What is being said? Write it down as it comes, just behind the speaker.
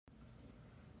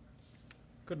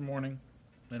Good morning,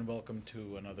 and welcome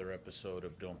to another episode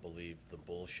of Don't Believe the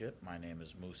Bullshit. My name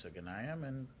is Musa Ganayam,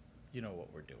 and you know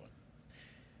what we're doing.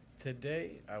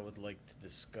 Today, I would like to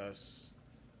discuss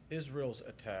Israel's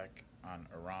attack on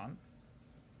Iran,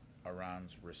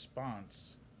 Iran's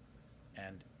response,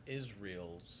 and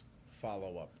Israel's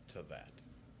follow-up to that.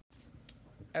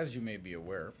 As you may be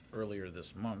aware, earlier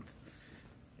this month,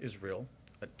 Israel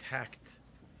attacked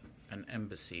an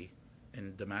embassy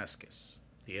in Damascus,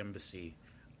 the embassy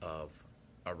of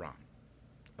Iran,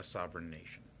 a sovereign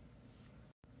nation.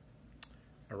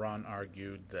 Iran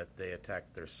argued that they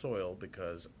attacked their soil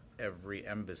because every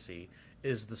embassy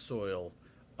is the soil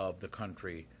of the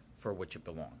country for which it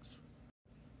belongs.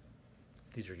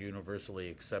 These are universally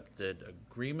accepted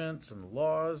agreements and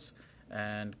laws,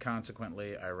 and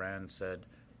consequently, Iran said,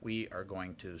 we are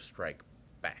going to strike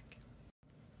back.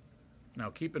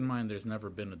 Now, keep in mind there's never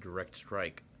been a direct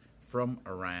strike from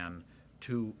Iran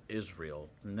to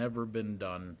Israel. Never been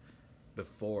done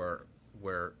before,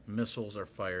 where missiles are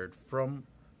fired from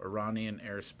Iranian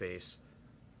airspace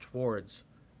towards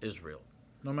Israel,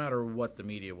 no matter what the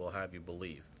media will have you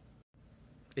believe.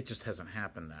 It just hasn't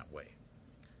happened that way.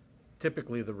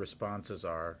 Typically, the responses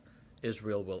are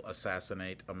Israel will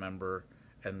assassinate a member,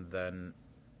 and then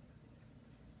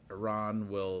Iran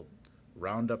will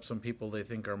round up some people they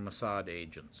think are Mossad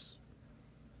agents.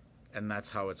 And that's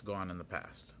how it's gone in the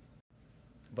past.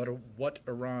 But what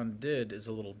Iran did is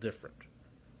a little different.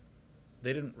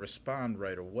 They didn't respond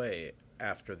right away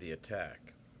after the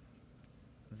attack.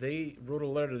 They wrote a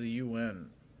letter to the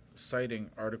UN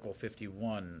citing Article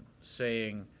 51,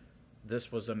 saying this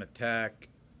was an attack,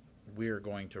 we're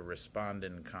going to respond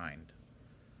in kind.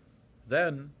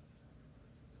 Then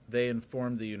they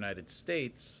informed the United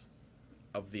States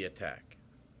of the attack.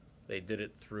 They did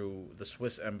it through the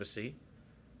Swiss embassy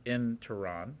in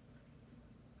Tehran,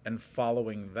 and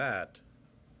following that,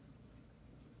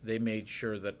 they made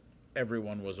sure that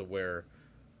everyone was aware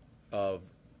of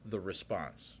the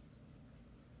response.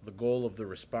 The goal of the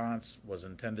response was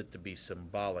intended to be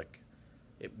symbolic.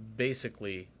 It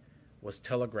basically was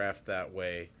telegraphed that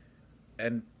way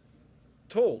and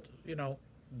told,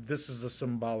 this is a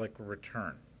symbolic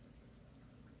return.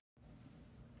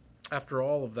 After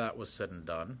all of that was said and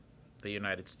done, the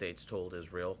United States told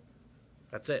Israel,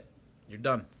 that's it, you're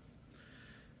done.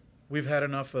 We've had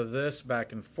enough of this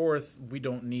back and forth. We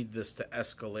don't need this to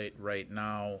escalate right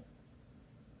now.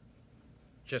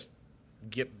 Just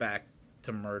get back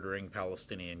to murdering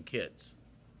Palestinian kids.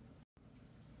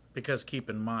 Because keep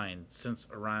in mind, since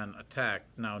Iran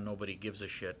attacked, now nobody gives a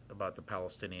shit about the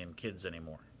Palestinian kids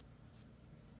anymore.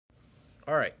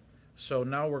 Alright, so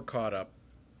now we're caught up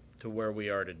to where we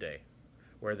are today,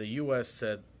 where the U.S.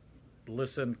 said,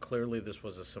 listen, clearly this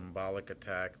was a symbolic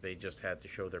attack. They just had to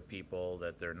show their people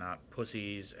that they're not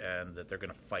pussies and that they're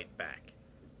going to fight back.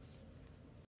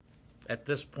 At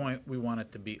this point, we want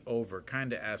it to be over,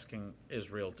 kind of asking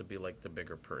Israel to be like the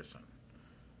bigger person.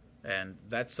 And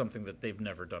that's something that they've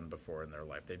never done before in their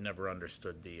life. They've never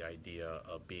understood the idea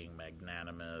of being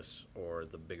magnanimous or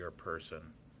the bigger person,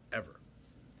 ever.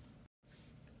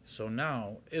 So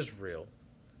now, Israel,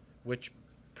 which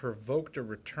provoked a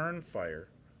return fire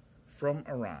from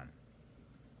Iran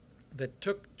that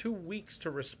took 2 weeks to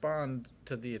respond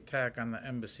to the attack on the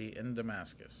embassy in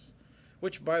Damascus,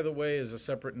 which, by the way, is a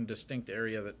separate and distinct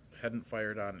area that hadn't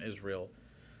fired on Israel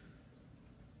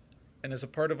and is a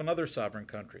part of another sovereign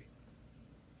country.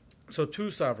 So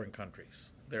 2 sovereign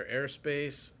countries, their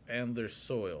airspace and their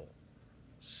soil,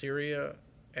 Syria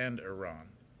and Iran,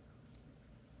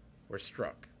 were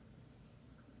struck.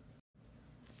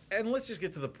 And let's just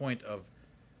get to the point of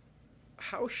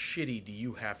how shitty do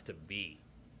you have to be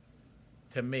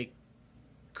to make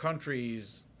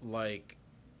countries like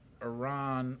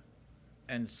Iran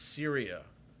and Syria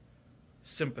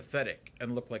sympathetic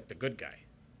and look like the good guy?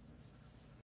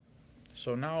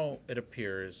 So now it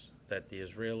appears that the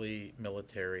Israeli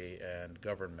military and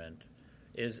government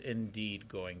is indeed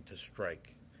going to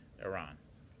strike Iran,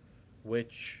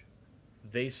 which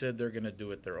they said they're going to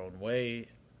do it their own way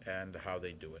and how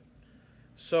they do it.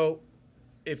 So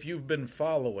if you've been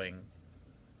following,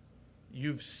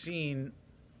 you've seen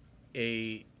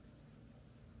a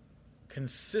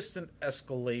consistent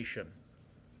escalation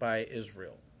by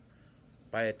Israel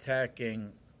by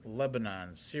attacking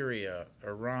Lebanon, Syria,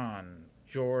 Iran,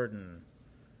 Jordan,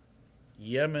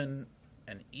 Yemen,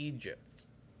 and Egypt.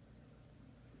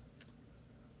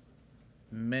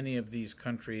 Many of these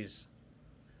countries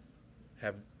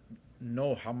have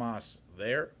no Hamas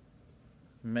there.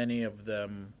 Many of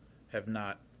them have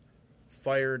not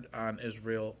fired on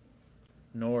Israel,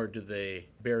 nor do they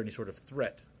bear any sort of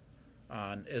threat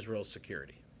on Israel's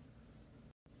security.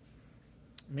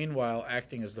 Meanwhile,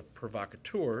 acting as the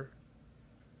provocateur,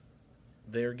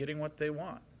 they're getting what they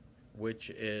want, which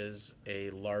is a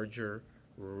larger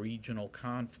regional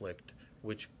conflict,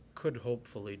 which could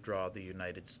hopefully draw the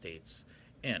United States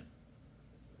in.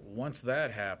 Once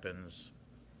that happens,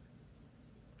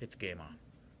 it's game on.